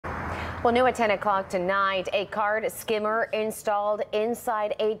Well, new at 10 o'clock tonight, a card skimmer installed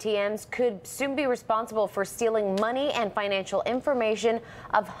inside ATMs could soon be responsible for stealing money and financial information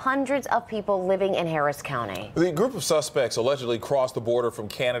of hundreds of people living in Harris County. The group of suspects allegedly crossed the border from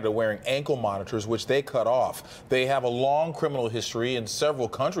Canada wearing ankle monitors, which they cut off. They have a long criminal history in several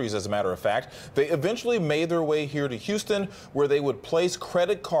countries, as a matter of fact. They eventually made their way here to Houston, where they would place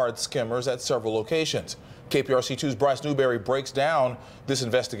credit card skimmers at several locations. KPRC2's Bryce Newberry breaks down this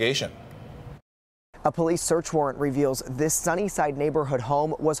investigation. A police search warrant reveals this Sunnyside neighborhood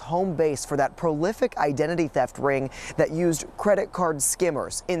home was home base for that prolific identity theft ring that used credit card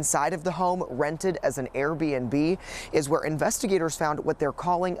skimmers. Inside of the home, rented as an Airbnb, is where investigators found what they're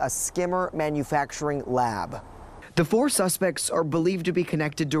calling a skimmer manufacturing lab. The four suspects are believed to be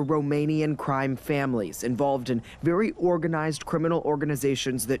connected to Romanian crime families involved in very organized criminal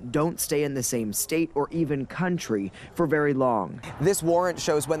organizations that don't stay in the same state or even country for very long. This warrant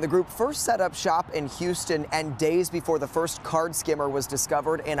shows when the group first set up shop in Houston and days before the first card skimmer was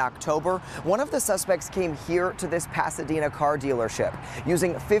discovered in October, one of the suspects came here to this Pasadena car dealership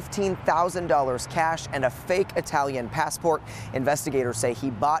using $15,000 cash and a fake Italian passport. Investigators say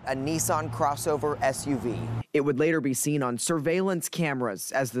he bought a Nissan crossover SUV. It would later be seen on surveillance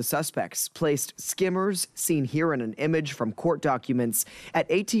cameras as the suspects placed skimmers, seen here in an image from court documents, at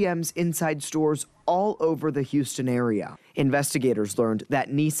ATMs inside stores all over the Houston area. Investigators learned that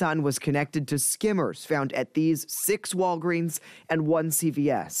Nissan was connected to skimmers found at these 6 Walgreens and 1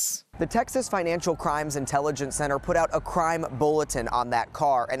 CVS. The Texas Financial Crimes Intelligence Center put out a crime bulletin on that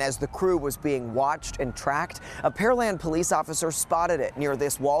car, and as the crew was being watched and tracked, a Pearland police officer spotted it near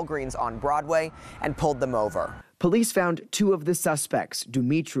this Walgreens on Broadway and pulled them over. Police found 2 of the suspects,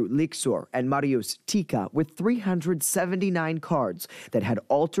 Dumitru Lixor and Marius Tica, with 379 cards that had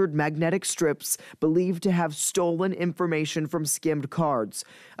altered magnetic strips believed to have stolen information from skimmed cards,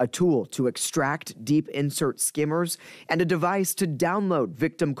 a tool to extract deep insert skimmers, and a device to download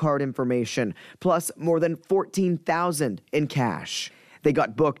victim card information, plus more than $14,000 in cash. They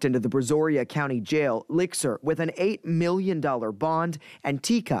got booked into the Brazoria County Jail, Lixor with an $8 million bond, and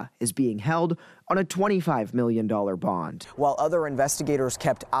Tika is being held on a $25 million bond. While other investigators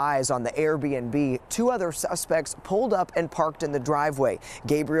kept eyes on the Airbnb, 2 other suspects pulled up and parked in the driveway.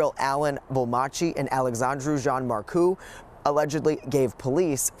 Gabriel Allen Bolmachi and Alexandru Jean Marcu allegedly gave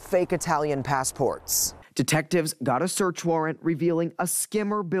police fake Italian passports. Detectives got a search warrant revealing a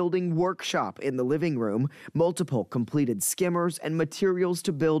skimmer building workshop in the living room, multiple completed skimmers, and materials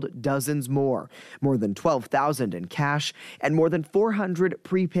to build dozens more than $12,000 in cash, and more than 400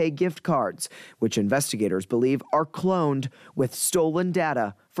 prepaid gift cards, which investigators believe are cloned with stolen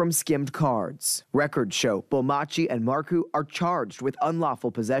data from skimmed cards. Records show Bolmachi and Marcu are charged with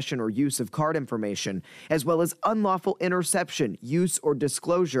unlawful possession or use of card information, as well as unlawful interception, use, or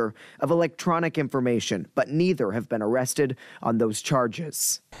disclosure of electronic information, but neither have been arrested on those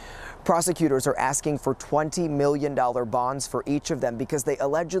charges. Prosecutors are asking for $20 million bonds for each of them because they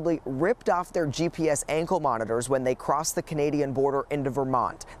allegedly ripped off their GPS ankle monitors when they crossed the Canadian border into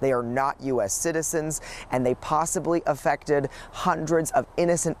Vermont. They are not U.S. citizens, and they possibly affected hundreds of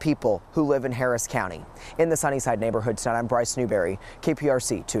innocent people who live in Harris County. In the Sunnyside neighborhood tonight, I'm Bryce Newberry,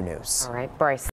 KPRC 2 News. All right, Bryce.